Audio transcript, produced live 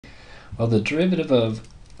Well, the derivative of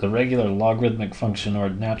the regular logarithmic function or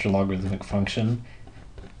natural logarithmic function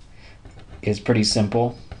is pretty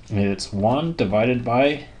simple. It's 1 divided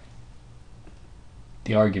by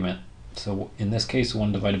the argument. So in this case,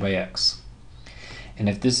 1 divided by x. And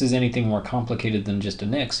if this is anything more complicated than just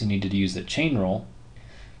an x, you need to use the chain rule.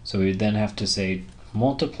 So we would then have to say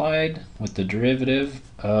multiplied with the derivative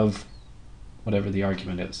of whatever the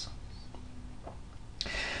argument is.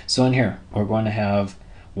 So in here, we're going to have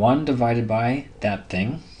 1 divided by that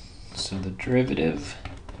thing. So the derivative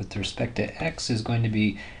with respect to x is going to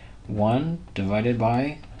be 1 divided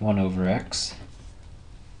by 1 over x.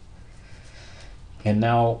 And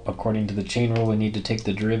now, according to the chain rule, we need to take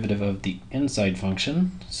the derivative of the inside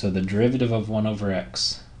function. So the derivative of 1 over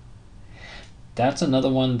x. That's another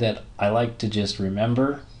one that I like to just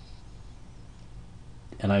remember.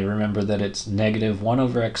 And I remember that it's negative 1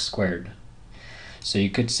 over x squared. So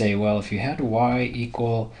you could say, well, if you had y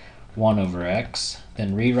equal 1 over x,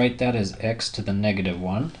 then rewrite that as x to the negative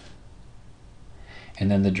 1.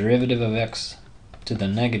 And then the derivative of x to the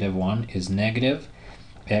negative 1 is negative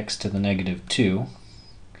x to the negative 2.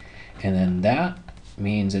 And then that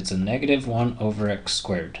means it's a negative 1 over x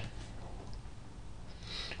squared.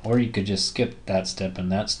 Or you could just skip that step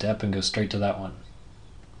and go straight to that one.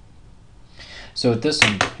 So with this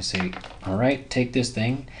one, you say, all right, take this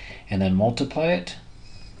thing and then multiply it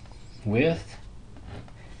with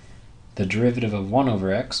the derivative of 1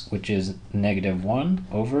 over x, which is negative 1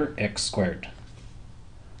 over x squared.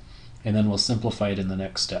 And then we'll simplify it in the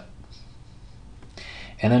next step.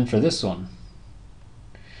 And then for this one,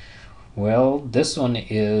 well, this one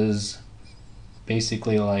is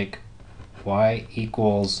basically like y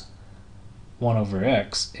equals 1 over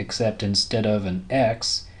x, except instead of an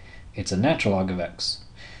x, it's a natural log of x.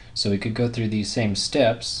 So we could go through these same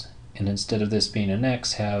steps, and instead of this being an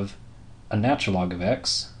x, have a natural log of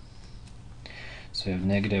x. So we have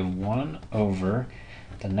negative 1 over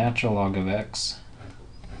the natural log of x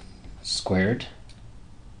squared.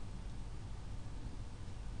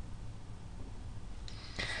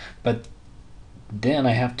 But then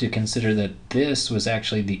I have to consider that this was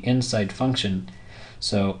actually the inside function.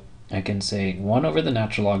 So I can say 1 over the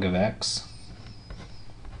natural log of x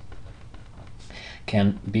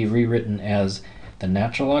can be rewritten as the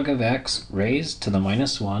natural log of x raised to the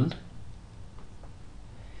minus 1,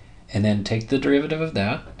 and then take the derivative of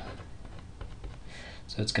that.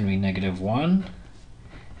 So it's going to be negative 1,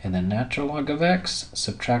 and then natural log of x,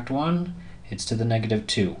 subtract 1, it's to the negative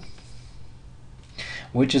 2,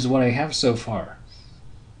 which is what I have so far.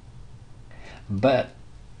 But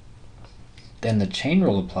then the chain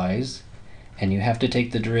rule applies, and you have to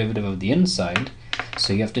take the derivative of the inside.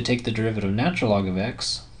 So you have to take the derivative of natural log of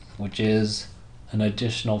x, which is an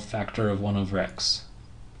additional factor of 1 over x.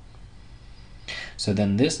 So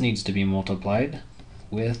then this needs to be multiplied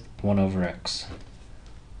with 1 over x.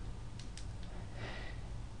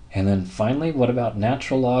 And then finally, what about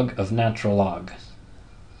natural log of natural log?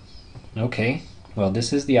 Okay, well,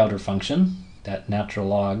 this is the outer function, that natural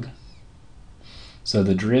log. So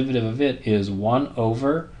the derivative of it is 1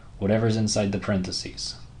 over whatever's inside the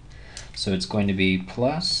parentheses. So it's going to be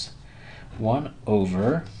plus 1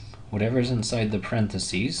 over whatever's inside the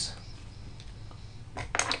parentheses.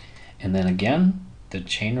 And then again, the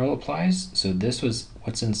chain rule applies. So this was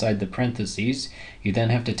what's inside the parentheses. You then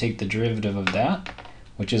have to take the derivative of that,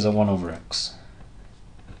 which is a 1 over x.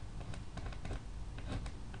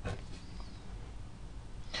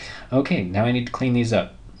 Okay, now I need to clean these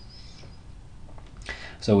up.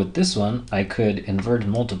 So with this one, I could invert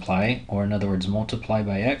and multiply, or in other words, multiply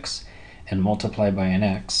by x and multiply by an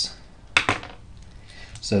x.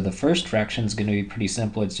 So the first fraction is going to be pretty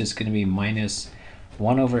simple. It's just going to be minus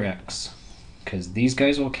 1 over x, because these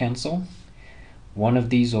guys will cancel. One of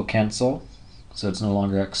these will cancel, so it's no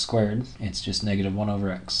longer x squared. It's just negative 1 over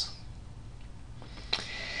x.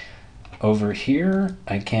 Over here,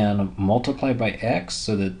 I can multiply by x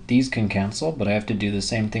so that these can cancel, but I have to do the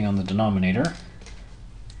same thing on the denominator.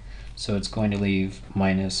 So it's going to leave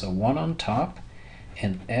minus a 1 on top,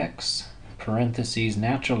 and x parentheses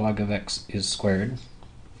natural log of x is squared.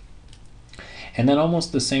 And then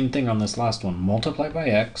almost the same thing on this last one. Multiply by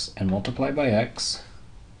x and multiply by x.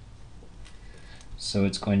 So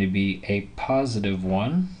it's going to be a positive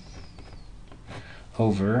 1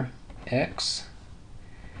 over x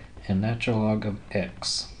and natural log of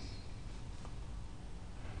x.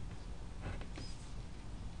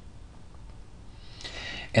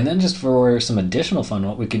 And then just for some additional fun,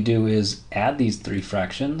 what we could do is add these three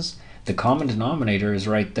fractions. The common denominator is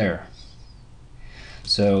right there.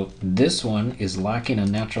 So this one is lacking a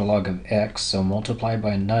natural log of x, so multiply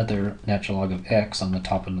by another natural log of x on the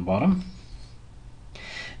top and the bottom.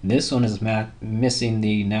 This one is missing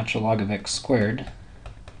the natural log of x squared,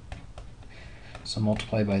 so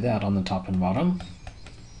multiply by that on the top and bottom.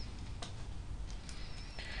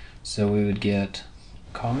 So we would get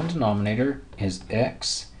common denominator is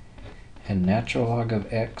x and natural log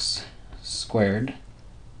of x squared.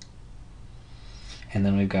 And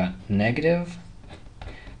then we've got negative,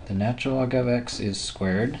 the natural log of x is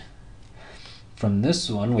squared. From this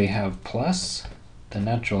one we have plus the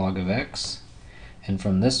natural log of x. And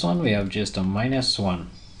from this one we have just a -1.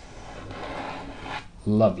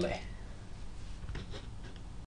 Lovely.